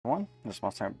This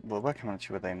monster Bloba coming at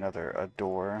you with another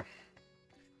Adore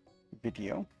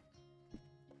video.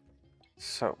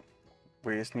 So,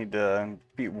 we just need to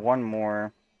beat one more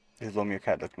of these little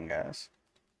cat looking guys.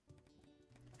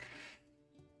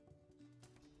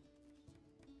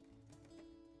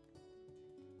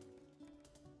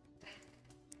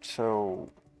 So,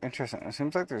 interesting. It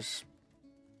seems like there's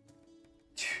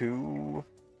 2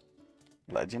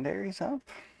 legendaries up.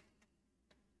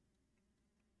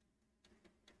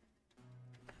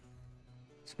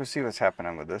 Let's go see what's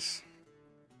happening with this.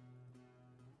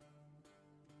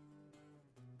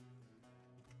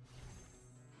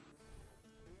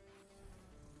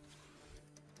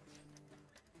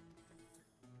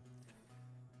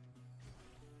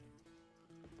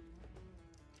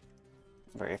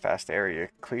 Very fast area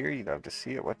clear. You'd have to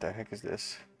see it. What the heck is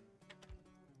this?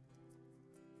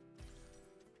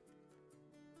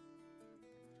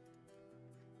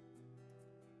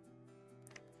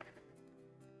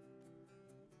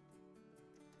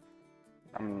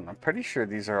 I'm pretty sure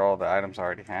these are all the items I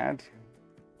already had.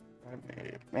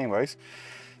 Anyways,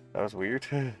 that was weird.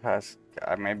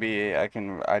 Maybe I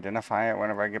can identify it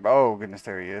whenever I get... Oh, goodness,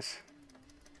 there he is.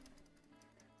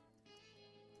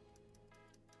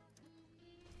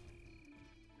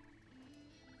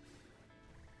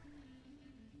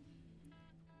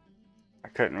 I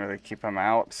couldn't really keep him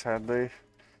out, sadly.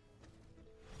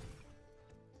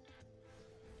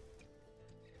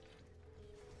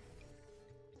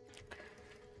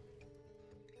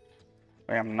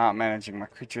 I'm not managing my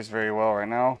creatures very well right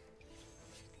now.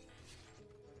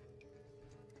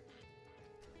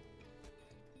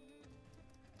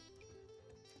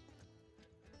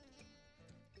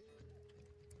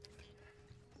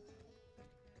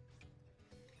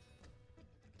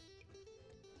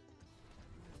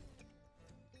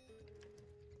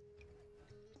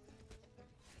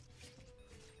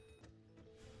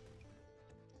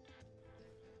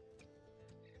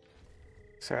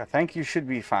 So I think you should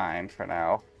be fine for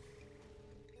now.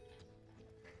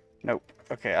 Nope.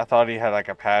 Okay, I thought he had like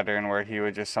a pattern where he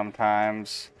would just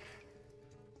sometimes...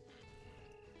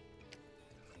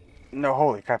 No,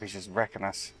 holy crap, he's just wrecking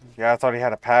us. Yeah, I thought he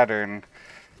had a pattern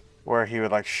where he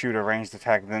would like shoot a ranged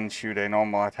attack, then shoot a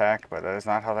normal attack, but that is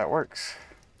not how that works.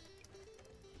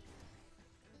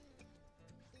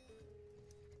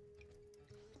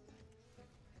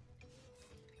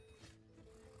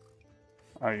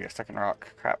 Oh, you got stuck in a rock.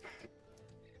 Crap.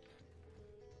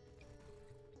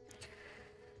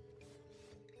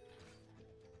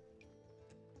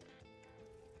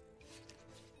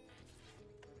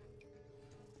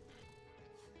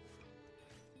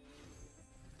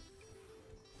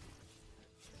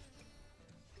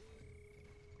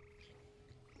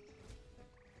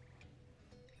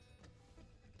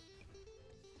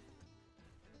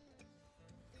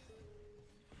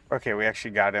 Okay, we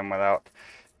actually got him without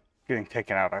getting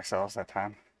taken out ourselves that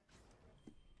time.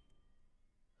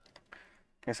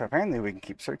 Okay, so apparently we can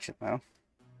keep searching though.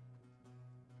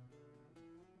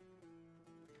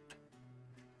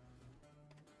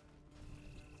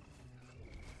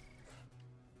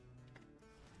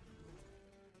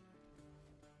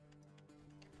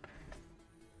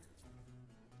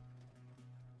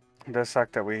 It does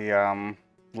suck that we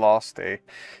lost a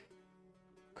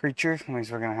creature. That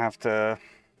means we're gonna have to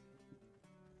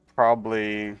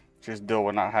probably just deal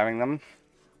with not having them.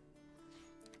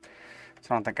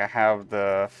 So I don't think I have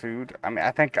the food. I mean,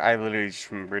 I think I literally just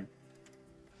remembered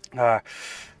that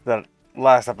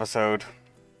last episode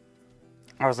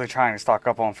I was like trying to stock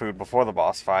up on food before the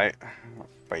boss fight.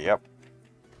 But yep,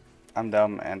 I'm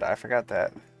dumb and I forgot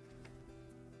that.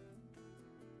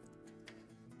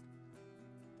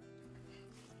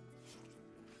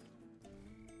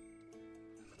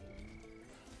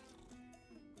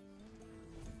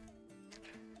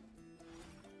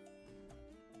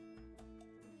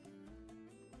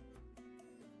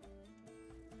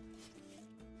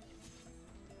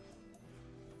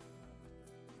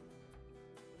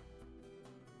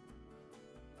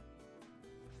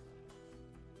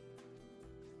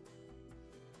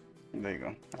 There you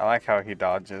go. I like how he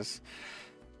dodges.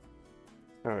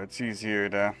 So it's easier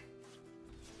to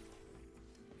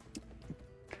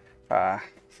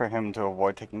for him to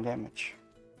avoid taking damage.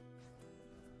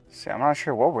 See, I'm not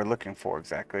sure what we're looking for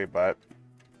exactly, but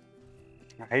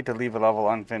I hate to leave a level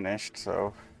unfinished,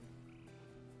 so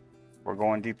we're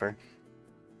going deeper.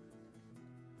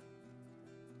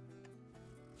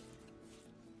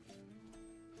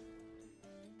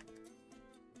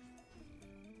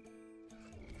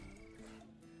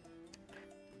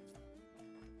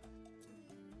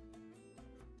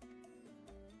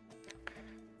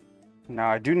 Now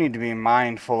I do need to be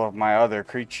mindful of my other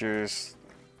creatures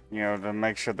You know, to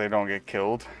make sure they don't get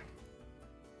killed.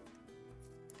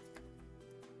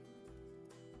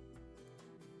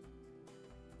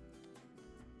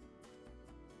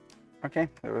 Okay,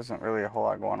 there wasn't really a whole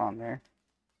lot going on there.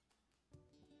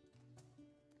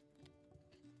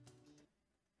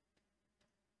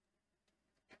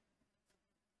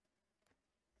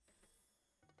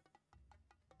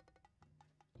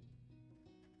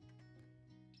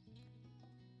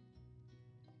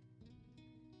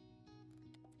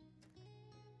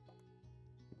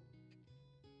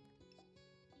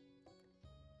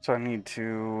 So I need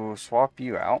to swap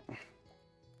you out. I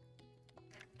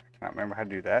can't remember how to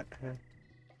do that.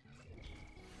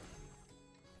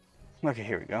 Okay,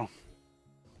 here we go.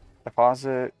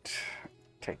 Deposit.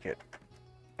 Take it.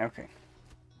 Okay.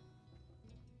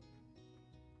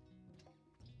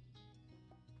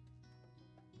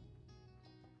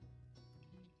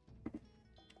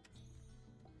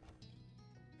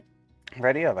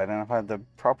 Ready up. Identify the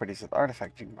properties of the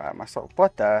artifact you can buy it myself.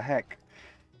 What the heck?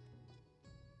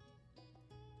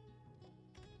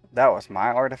 That was my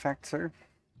artifact, sir?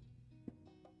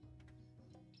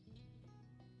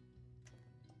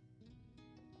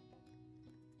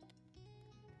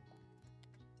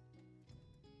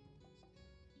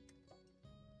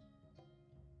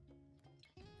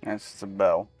 That's the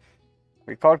bell.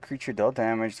 Recalled creature dealt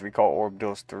damage. The recall orb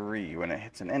deals 3 when it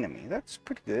hits an enemy. That's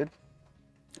pretty good.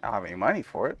 I don't have any money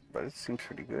for it, but it seems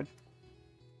pretty good.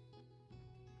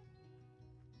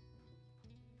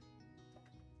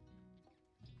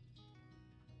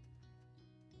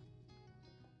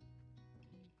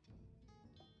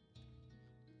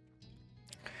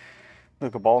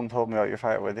 Luca Baldwin told me about your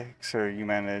fight with Ixer. You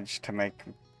managed to make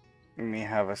me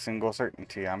have a single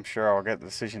certainty. I'm sure I'll get the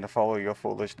decision to follow your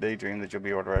foolish daydream that you'll be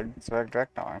able to resurrect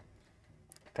Draknar.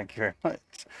 Thank you very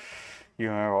much. You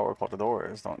remember what we're called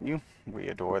adorers, don't you? We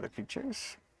adore the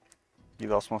creatures. You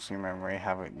lost most of your memory,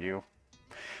 haven't you?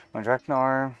 When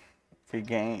Draknar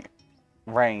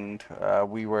reigned,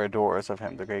 we were adorers of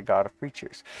him, the great god of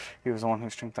creatures. He was the one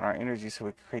who strengthened our energy so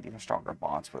we could create even stronger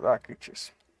bonds with our creatures.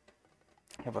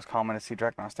 It was common to see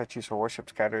Draknar statues for worship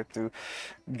scattered through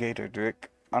Gatordrick.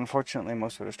 Unfortunately,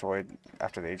 most were destroyed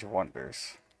after the Age of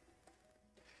Wonders.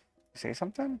 You say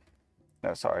something?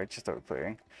 No, sorry, just a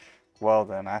clearing. Well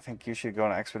then, I think you should go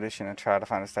on an expedition and try to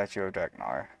find a statue of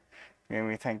Draknar. Maybe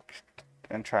we think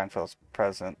and try and fill his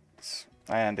presence.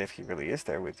 And if he really is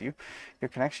there with you, your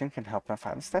connection can help him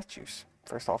find the statues.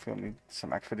 First off, you'll need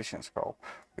some expedition scroll.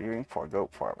 What are you aiming for? Go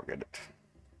for it, we'll get it.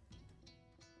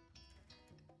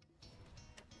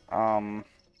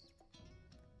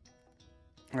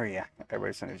 Oh yeah,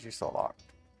 everybody's energy still locked.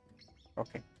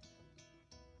 Okay.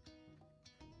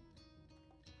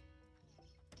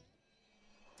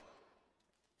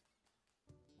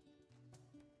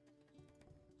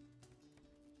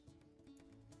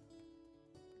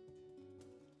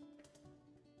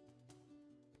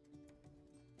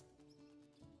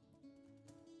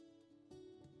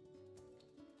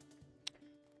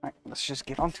 Alright, let's just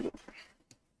get on to it.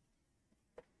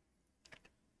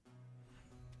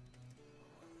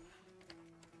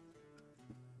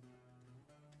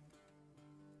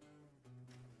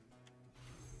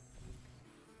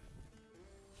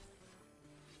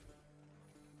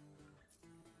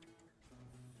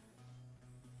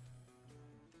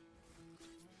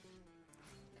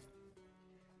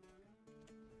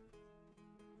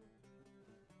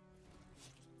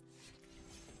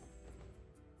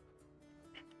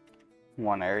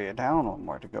 One area down, one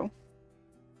more to go.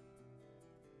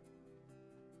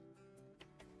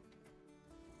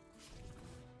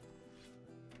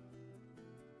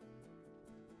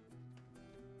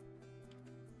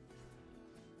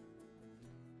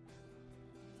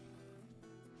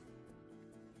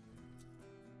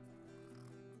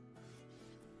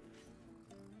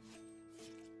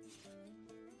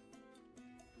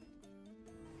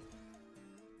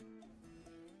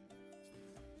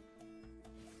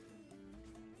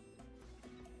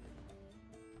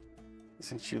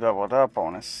 Since you leveled up, I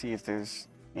want to see if there's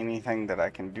anything that I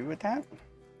can do with that.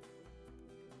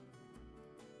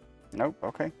 Nope,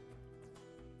 okay.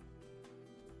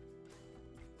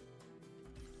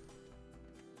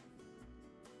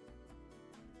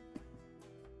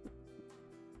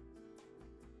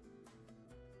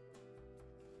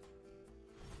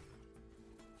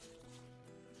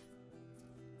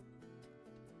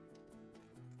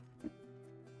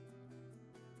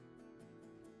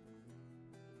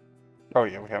 Oh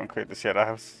yeah, we haven't cleared this yet.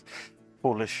 I was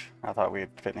foolish. I thought we had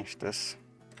finished this.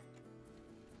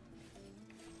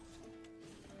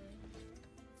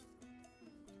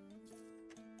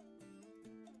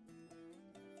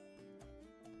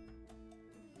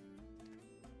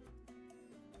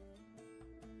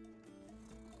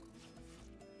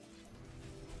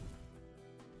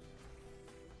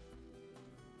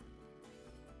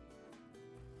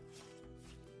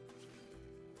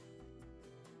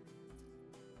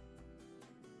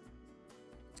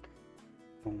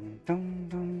 Dum, dum,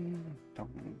 dum, dum,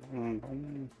 dum,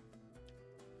 dum.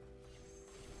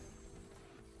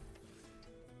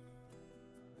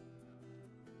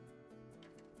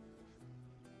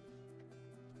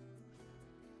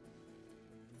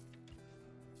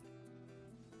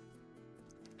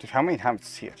 Dude, how many times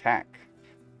does he attack?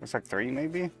 Looks like 3,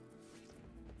 maybe?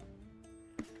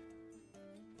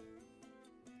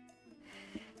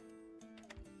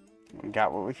 We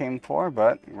got what we came for,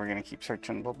 but we're gonna keep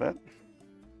searching a little bit.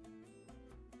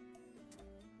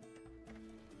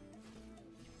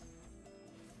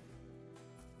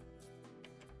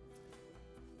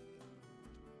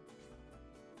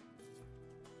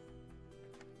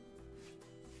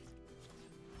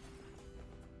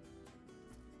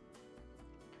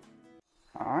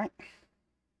 Alright.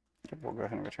 We'll go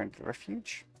ahead and return to the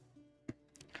refuge.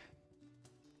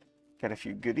 Get a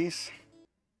few goodies.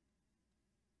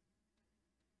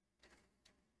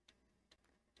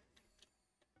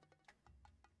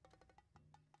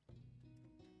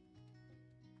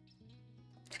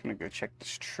 Just gonna go check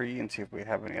this tree and see if we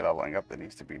have any leveling up that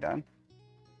needs to be done.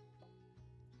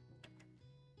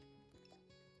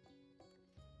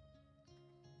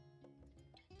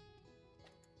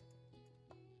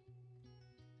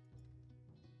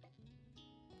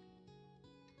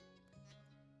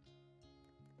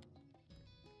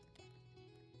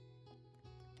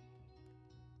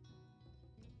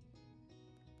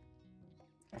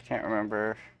 I can't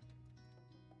remember.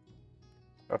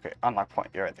 Okay, unlock point,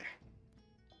 you're right there.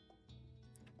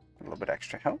 A little bit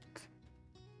extra health.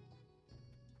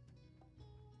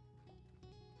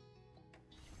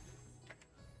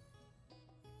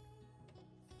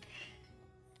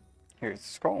 Here's the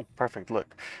scroll. Perfect.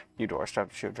 Look. New door. Stop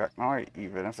the shield track. Alright,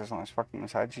 even if there's only sparking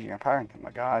inside you, you're empowering him.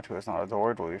 My God, who has not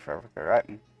adored will be forever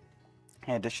forgotten.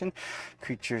 In addition,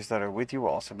 creatures that are with you will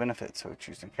also benefit, so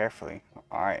choose them carefully.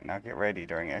 Alright, now get ready.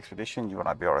 During the expedition, you will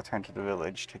not be able to return to the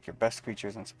village. Take your best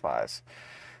creatures and supplies.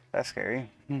 That's scary.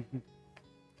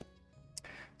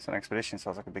 So an expedition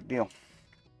sounds like a big deal.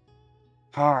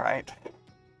 Alright.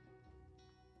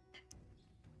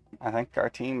 I think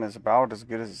our team is about as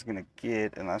good as it's gonna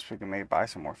get, unless we can maybe buy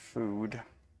some more food.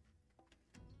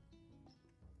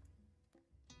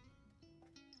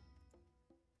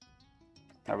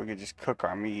 Or we could just cook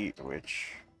our meat,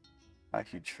 which I'm not a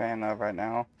huge fan of right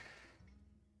now.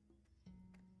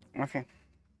 Okay,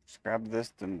 let's grab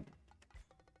this, the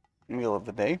meal of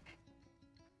the day.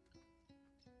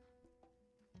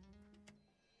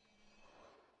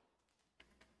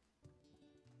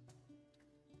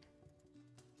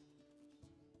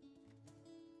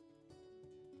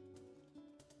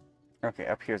 Okay,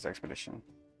 up here's expedition.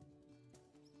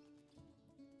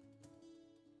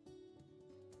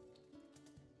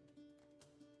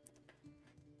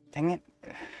 Dang it.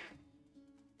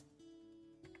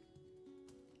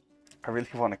 I really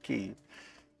want a key.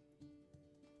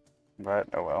 But,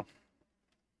 oh well.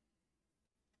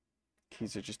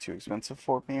 Keys are just too expensive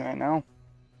for me right now.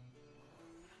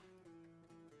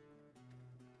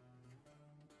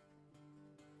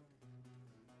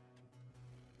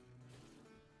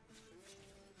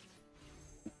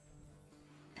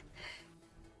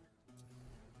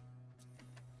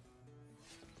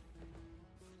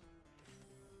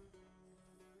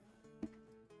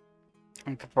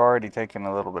 I've already taken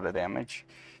a little bit of damage.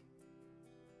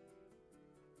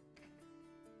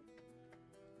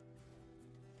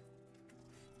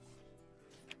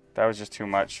 That was just too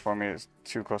much for me. It's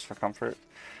too close for comfort.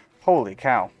 Holy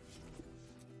cow.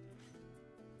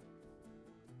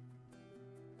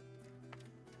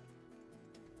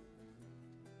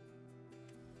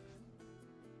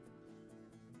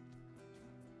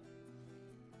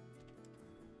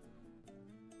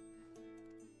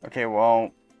 Okay,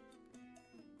 well,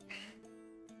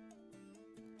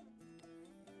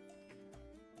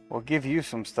 we'll give you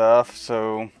some stuff,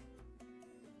 so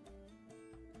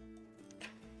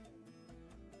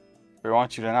we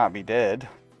want you to not be dead.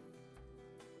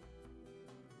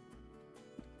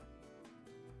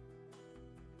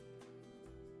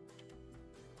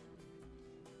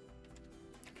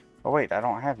 Oh wait, I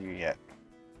don't have you yet.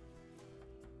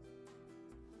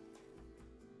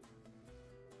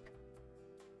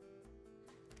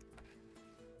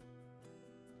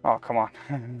 Oh, come on.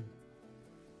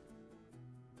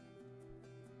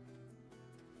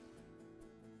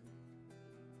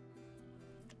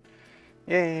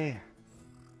 Yay!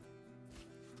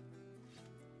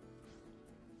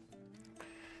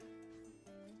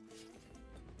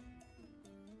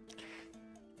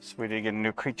 So we did get a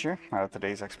new creature out of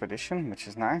today's expedition, which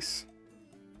is nice.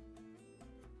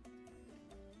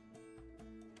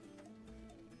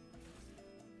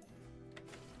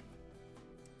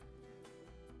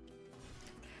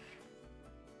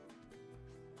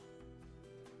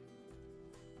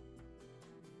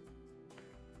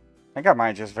 I think I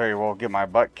might just very well get my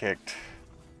butt kicked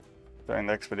during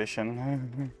the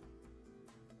expedition.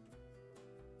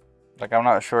 Like, I'm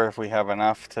not sure if we have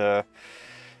enough to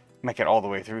make it all the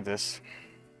way through this.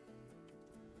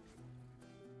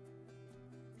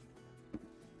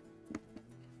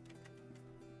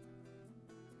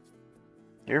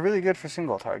 You're really good for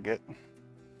single target.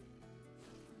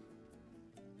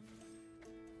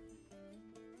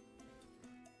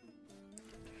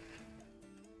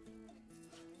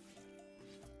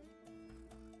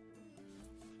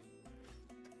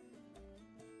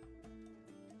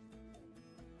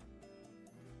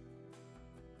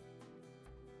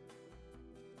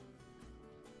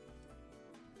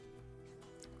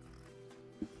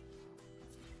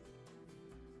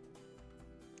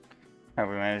 And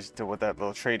we managed to deal with that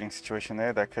little trading situation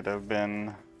there. That could have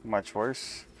been much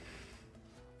worse.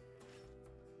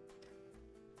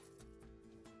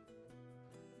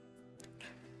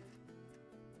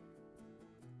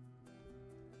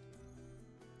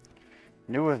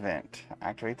 New event.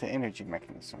 Activate the energy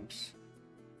mechanisms.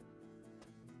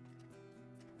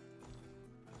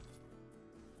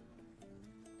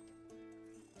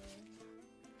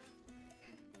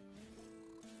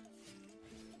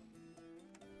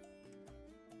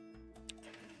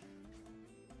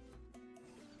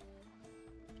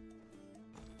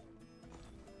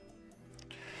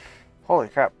 Holy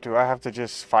crap, do I have to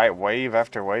just fight wave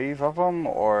after wave of them,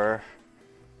 or...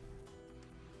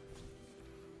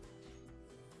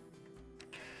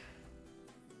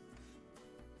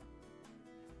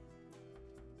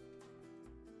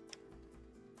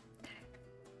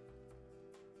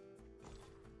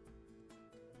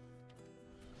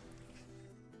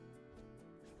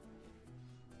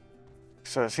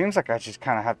 So it seems like I just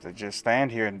kind of have to just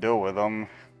stand here and deal with them.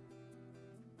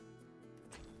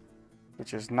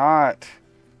 Which is not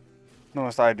the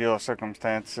most ideal of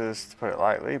circumstances, to put it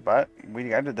lightly, but we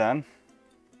got it done.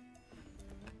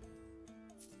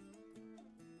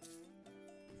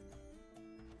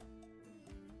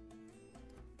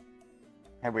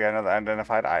 And we got another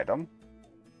identified item.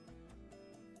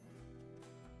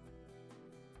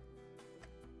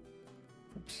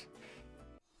 Oops.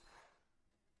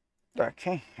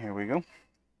 Okay, here we go.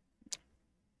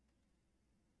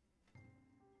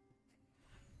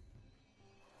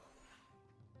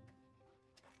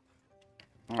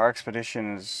 Our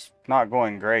expedition is not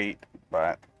going great,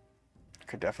 but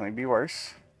could definitely be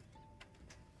worse.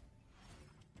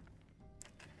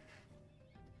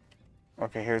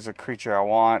 Okay, here's a creature I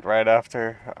want right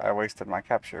after I wasted my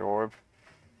capture orb.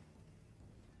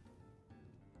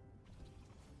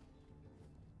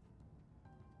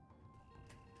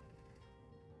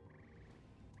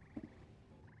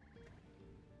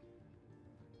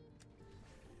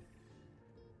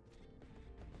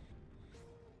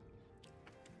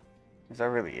 Is that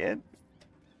really it?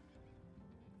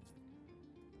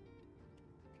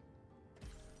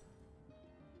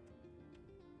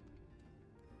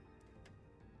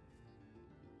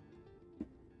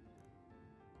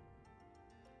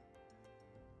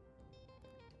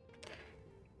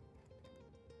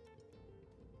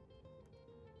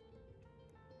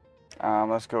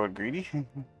 Let's go with greedy. And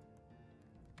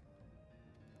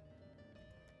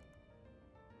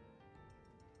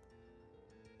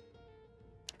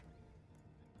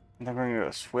then we're going to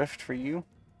go swift for you.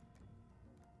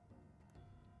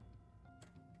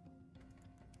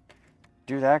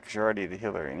 Do that because you're already the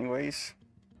healer anyways.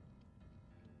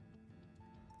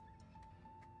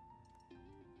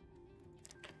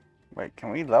 Wait,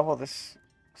 can we level this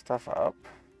stuff up?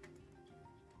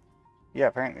 Yeah,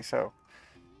 apparently so.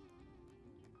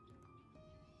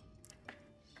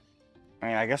 I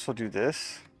mean, I guess we'll do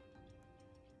this.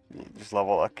 Just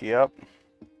level Lucky up.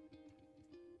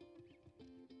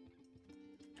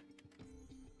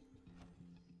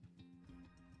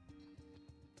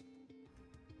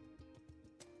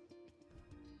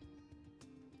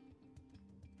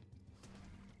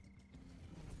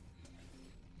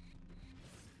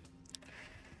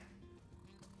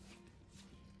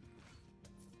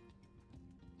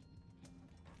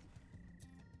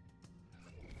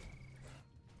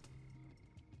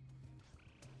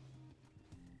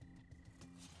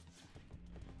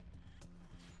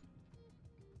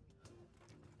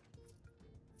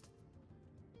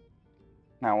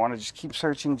 Now I want to just keep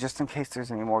searching just in case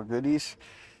there's any more goodies.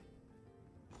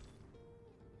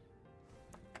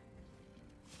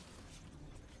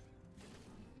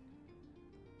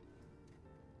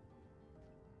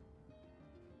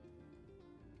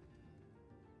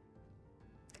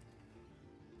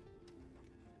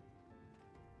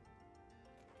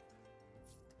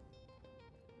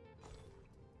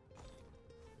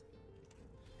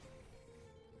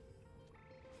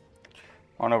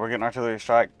 Oh no, we're getting artillery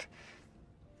striked.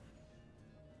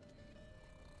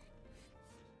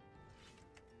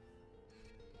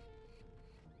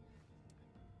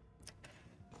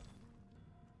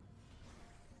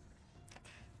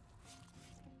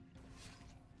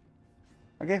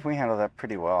 Okay, we handled that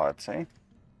pretty well, I'd say.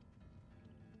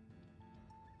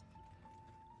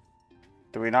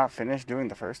 Did we not finish doing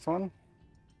the first one?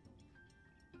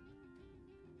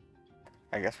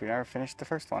 I guess we never finished the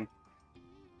first one.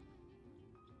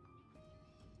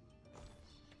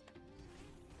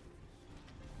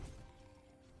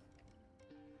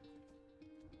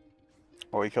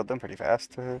 Well, we killed them pretty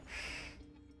fast. And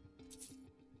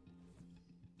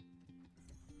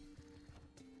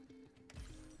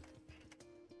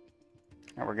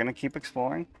we're gonna keep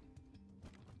exploring.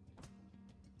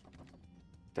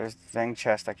 There's the dang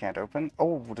chest I can't open.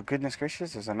 Oh, the goodness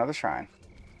gracious, there's another shrine.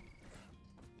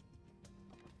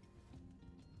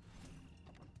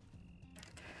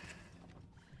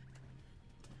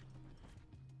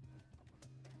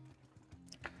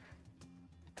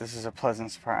 This is a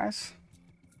pleasant surprise.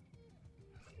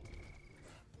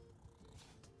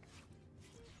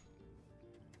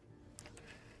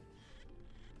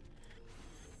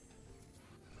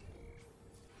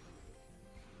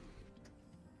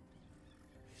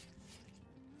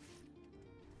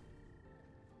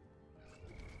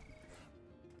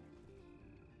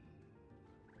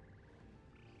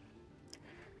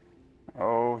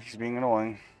 Oh, he's being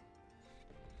annoying.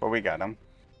 But we got him.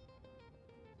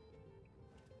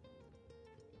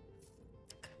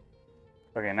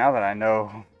 Okay, now that I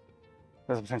know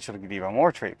there's potential to get even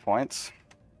more trait points,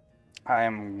 I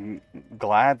am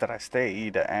glad that I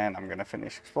stayed, and I'm gonna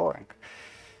finish exploring.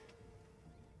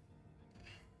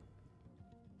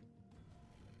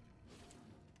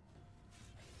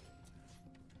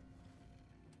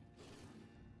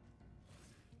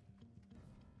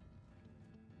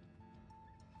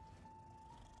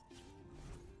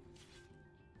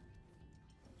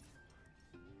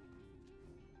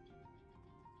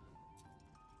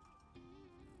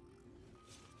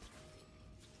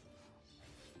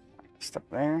 Step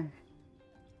there.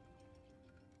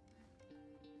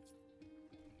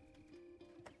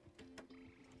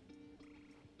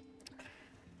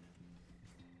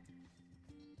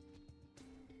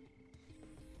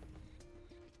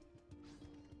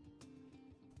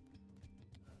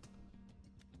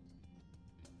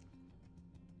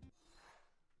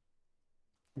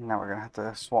 Now we're gonna have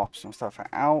to swap some stuff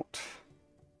out.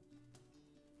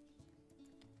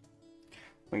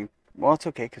 Well, it's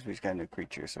okay because we just got a new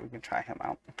creature, so we can try him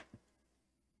out.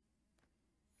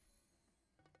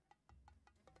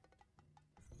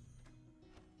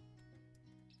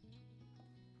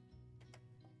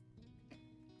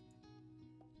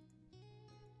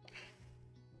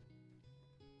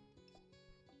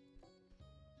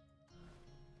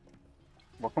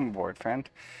 Welcome aboard, friend.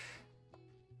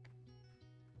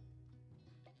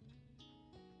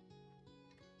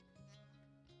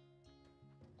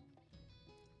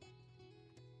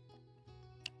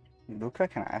 Luca,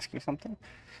 can I ask you something?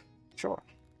 Sure.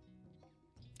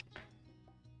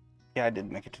 Yeah, I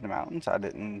did make it to the mountains. I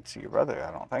didn't see your brother, I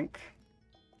don't think.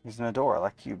 He's an adorer,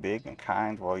 like you, big and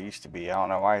kind. Well, he used to be. I don't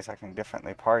know why he's acting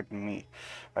differently. Pardon me.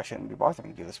 I shouldn't be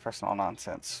bothering you. This personal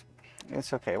nonsense.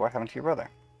 It's okay. What happened to your brother?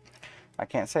 I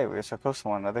can't say. We were so close to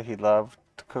one another. He loved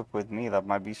to cook with me, loved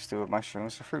my beef stew with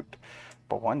mushrooms and fruit.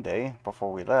 But one day,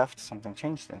 before we left, something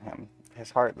changed in him.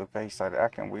 His heart looked like he started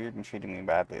acting weird and treating me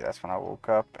badly. That's when I woke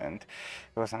up, and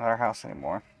it wasn't at our house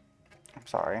anymore. I'm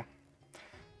sorry.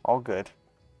 All good.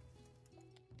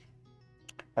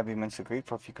 I'd be immensely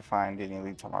grateful if you could find any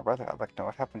leads on my brother. I'd like to know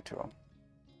what happened to him.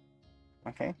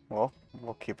 Okay, well,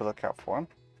 we'll keep a lookout for him.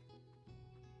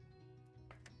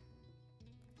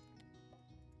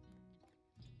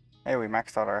 Hey, we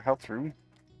maxed out our health room.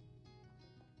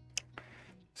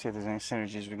 See if there's any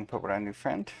synergies we can put with our new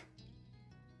friend.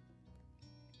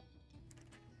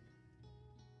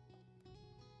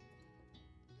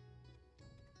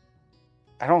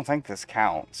 I don't think this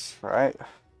counts, right?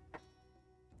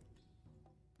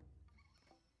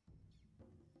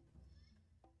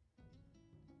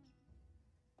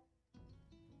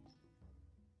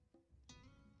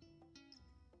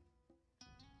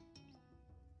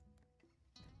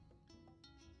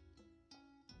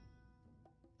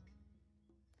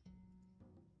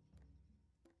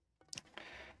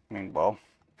 I mean, well,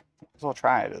 we'll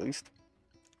try it at least.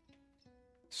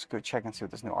 Let's go check and see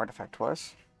what this new artifact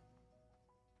was.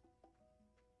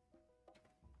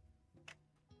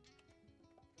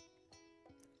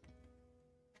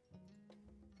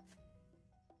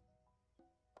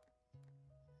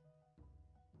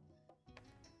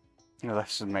 Oh,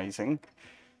 that's amazing.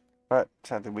 but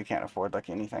sadly we can't afford like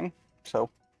anything. So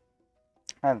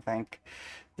I think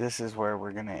this is where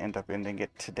we're going to end up ending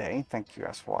it today. Thank you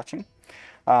guys for watching.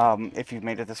 If you've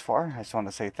made it this far, I just want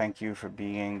to say thank you for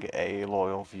being a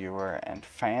loyal viewer and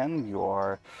fan. You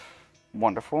are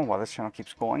wonderful while this channel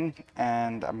keeps going,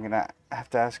 and I'm going to have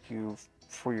to ask you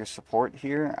for your support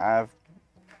here. I've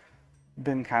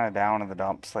been kind of down in the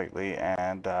dumps lately,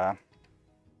 and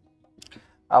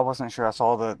I wasn't sure. I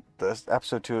saw the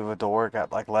episode 2 of Adore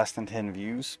got like less than 10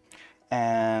 views,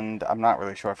 and I'm not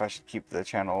really sure if I should keep the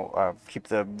channel, keep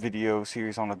the video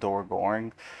series on Adore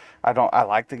going. I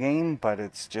like the game, but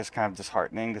it's just kind of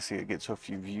disheartening to see it get so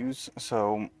few views.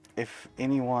 So if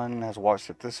anyone has watched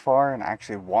it this far and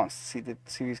actually wants to see the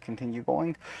series continue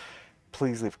going,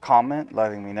 please leave a comment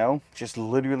letting me know. Just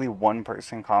literally one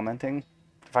person commenting.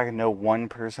 If I can know one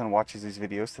person watches these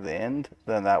videos to the end,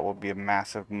 then that will be a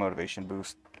massive motivation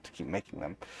boost to keep making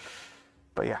them.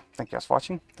 But yeah, thank you guys for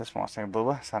watching. This one was Tamer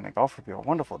Bloba, signing off. Hope you have a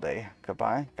wonderful day.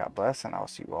 Goodbye, God bless, and I will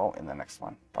see you all in the next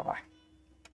one. Bye-bye.